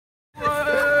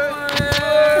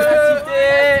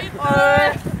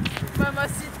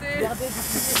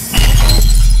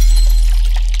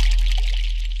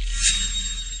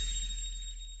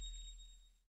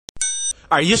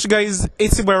Alright, yes guys,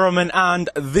 it's your boy Roman and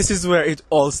this is where it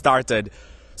all started.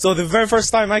 So the very first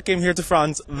time I came here to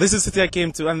France, this is the city I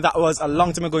came to, and that was a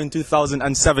long time ago in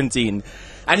 2017.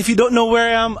 And if you don't know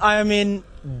where I am in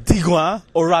Digoin,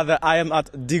 or rather I am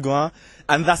at Digoin,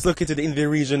 and that's located in the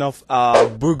region of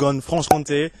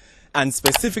Bourgogne-Franche-Comté, and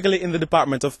specifically in the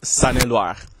department of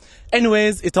Saône-et-Loire.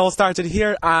 Anyways, it all started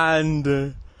here,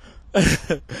 and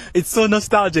it's so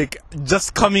nostalgic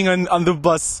just coming on the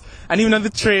bus and even on the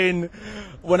train.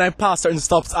 When I pass certain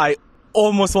stops, I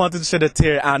almost wanted to shed a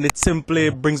tear, and it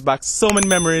simply brings back so many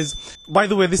memories. By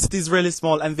the way, this city is really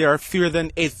small and there are fewer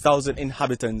than 8,000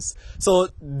 inhabitants, so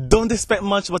don't expect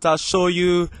much, but I'll show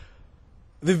you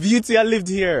the beauty I lived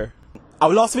here. I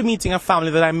will also be meeting a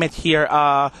family that I met here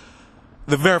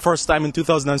the very first time in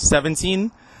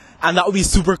 2017, and that would be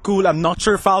super cool. I'm not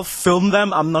sure if I'll film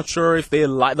them, I'm not sure if they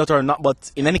like that or not,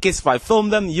 but in any case, if I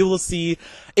film them, you will see.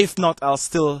 If not, I'll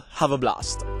still have a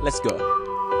blast. Let's go.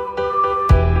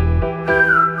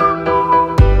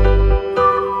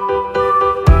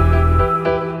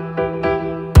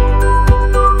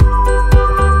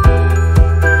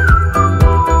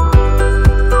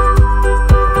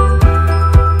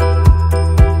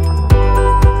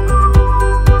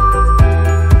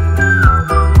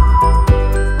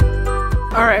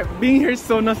 Being here is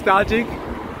so nostalgic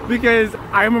because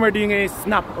I remember doing a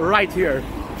snap right here.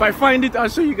 If I find it, I'll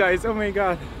show you guys. Oh my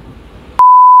god.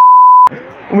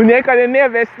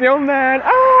 Man.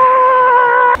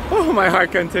 Oh, my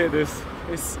heart can't take this.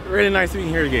 It's really nice being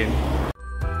here again.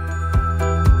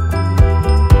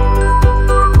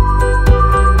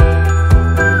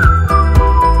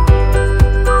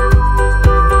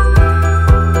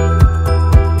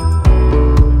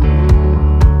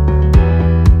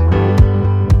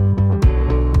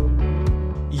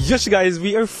 Yes guys,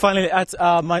 we are finally at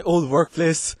my old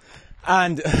workplace,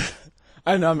 and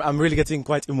I know I'm really getting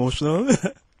quite emotional.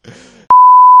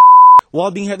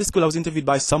 While being here at the school, I was interviewed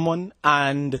by someone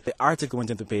and the article went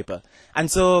into the paper. And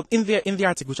so in the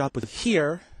article, which I'll put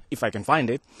here, if I can find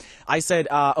it, I said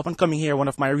upon coming here, one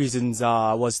of my reasons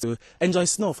was to enjoy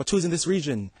snow, for choosing this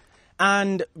region.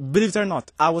 And believe it or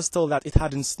not, I was told that it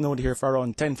hadn't snowed here for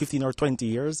around 10, 15 or 20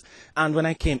 years. And when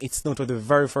I came, it snowed for the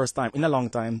very first time in a long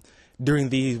time during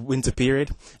the winter period.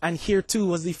 And here too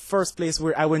was the first place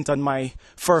where I went on my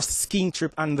first skiing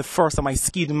trip and the first time I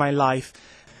skied in my life.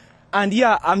 And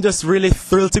yeah, I'm just really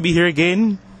thrilled to be here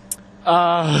again.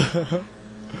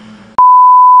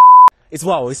 It's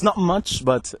wow, it's not much,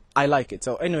 but I like it.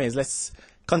 So anyways, let's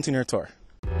continue our tour.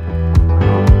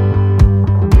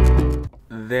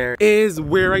 There is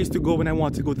where I used to go when I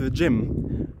wanted to go to the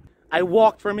gym. I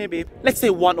walked for maybe, let's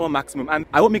say 1 hour maximum, and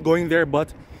I won't be going there,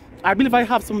 but I believe I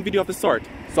have some video of the sort.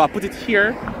 So I'll put it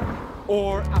here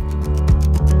or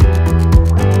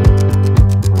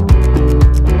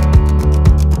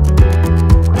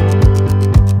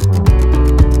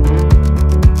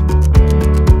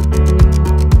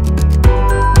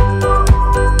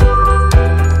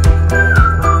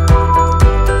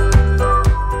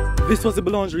This was the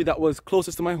boulangerie that was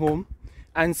closest to my home,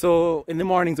 and so in the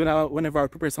mornings whenever I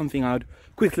would prepare something, I would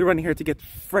quickly run here to get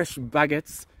fresh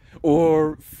baguettes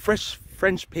or fresh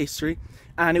French pastry,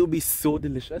 and it would be so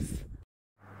delicious.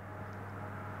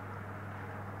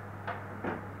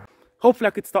 Hopefully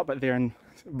I could stop at there and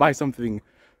buy something.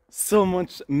 So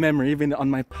much memory even on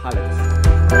my palate.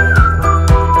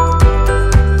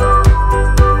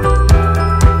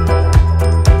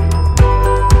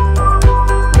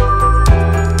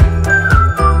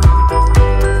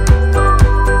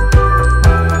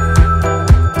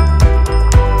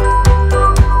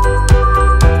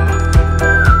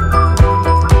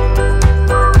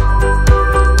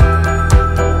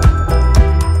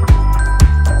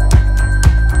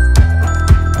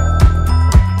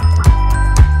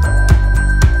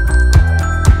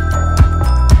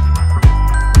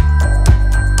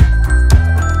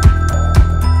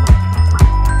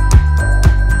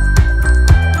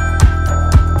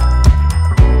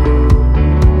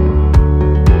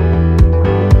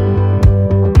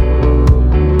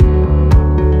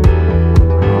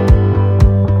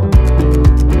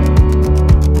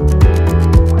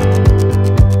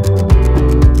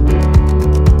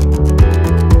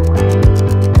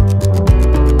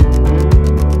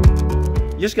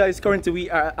 Yes guys, currently we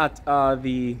are at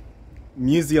the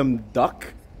museum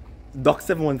Dock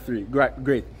 713.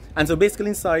 Great. And so basically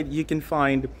inside you can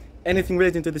find anything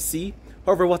relating to the sea.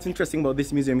 However, what's interesting about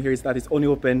this museum here is that it's only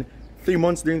open 3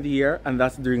 months during the year, and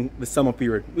that's during the summer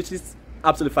period, which is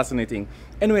absolutely fascinating.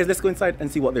 Anyways, let's go inside and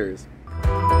see what there is.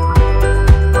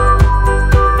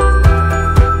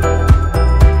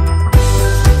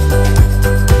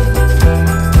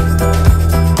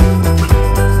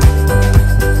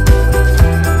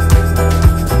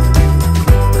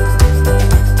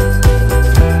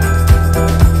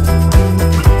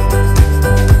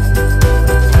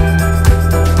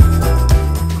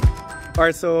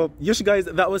 Alright, so yes guys,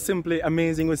 that was simply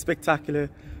amazing, it was spectacular.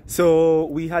 So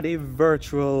we had a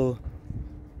virtual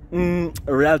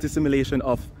reality simulation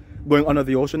of going under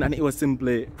the ocean, and it was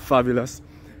simply fabulous.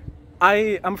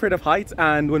 I am afraid of heights,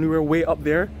 and when we were way up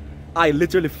there, I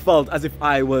literally felt as if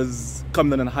I was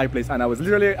coming down in a high place, and I was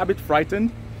literally a bit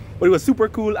frightened, but it was super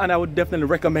cool, and I would definitely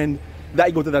recommend that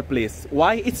you go to that place.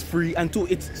 Why? It's free, and two,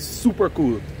 it's super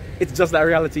cool. It's just that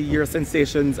reality, your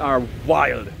sensations are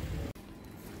wild.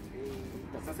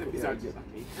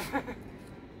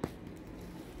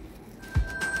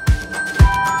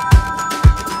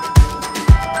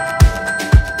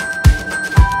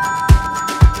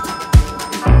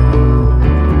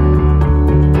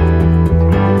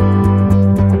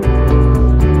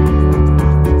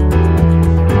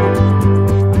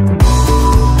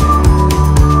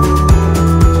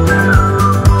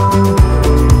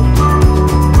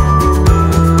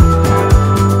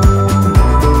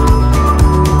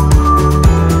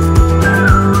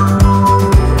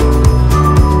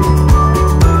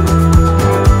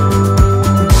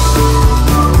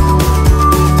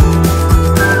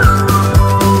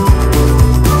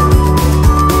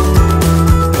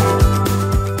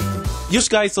 Yes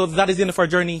guys, so that is the end of our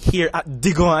journey here at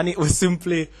Digoin. It was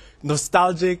simply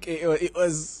nostalgic. It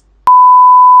was...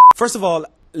 First of all,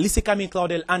 Lycée Camille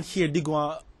Claudel and here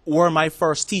Digoin were my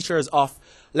first teachers of,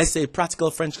 let's say, practical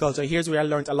French culture. Here's where I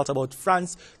learned a lot about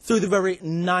France through the very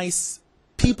nice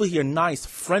people here, nice,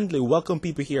 friendly, welcome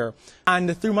people here.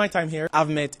 And through my time here, I've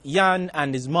met Jan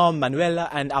and his mom, Manuela,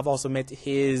 and I've also met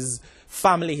his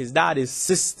family, his dad, his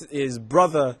sister, his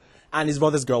brother, and his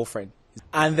brother's girlfriend.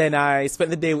 And then I spent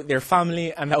the day with their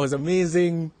family, and that was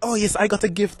amazing. Oh yes, I got a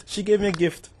gift. She gave me a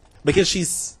gift. Because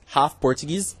she's half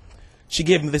Portuguese, she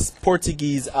gave me this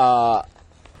Portuguese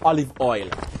olive oil.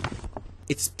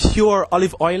 It's pure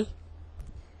olive oil.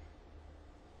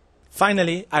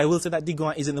 Finally, I will say that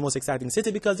Digoin isn't the most exciting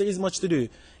city because there is much to do.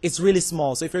 It's really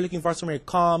small. So if you're looking for somewhere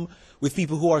calm, with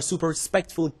people who are super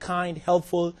respectful, kind,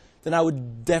 helpful, then I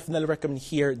would definitely recommend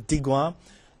here Digoin.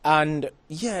 And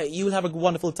yeah, you will have a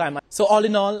wonderful time. So all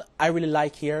in all, I really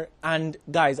like here. And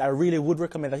guys, I really would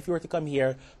recommend that if you were to come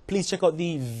here, please check out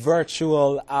the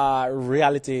virtual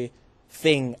reality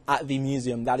thing at the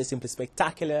museum. That is simply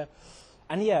spectacular.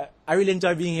 And yeah, I really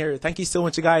enjoy being here. Thank you so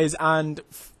much, guys. And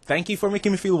thank you for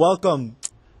making me feel welcome.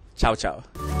 Ciao, ciao.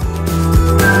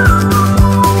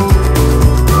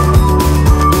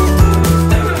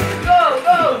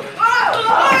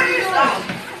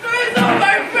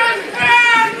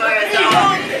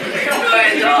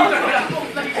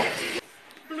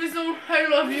 I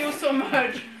love you so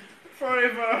much.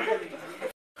 Forever.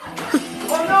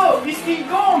 Oh no, he's being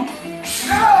gone.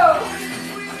 No!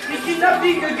 He's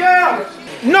kidnapping a girl.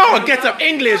 No, get up.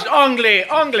 English, Anglais,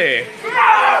 Anglais.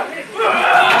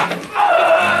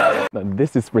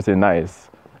 This is pretty nice.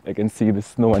 I can see the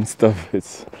snow and stuff.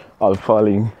 It's all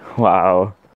falling. Wow.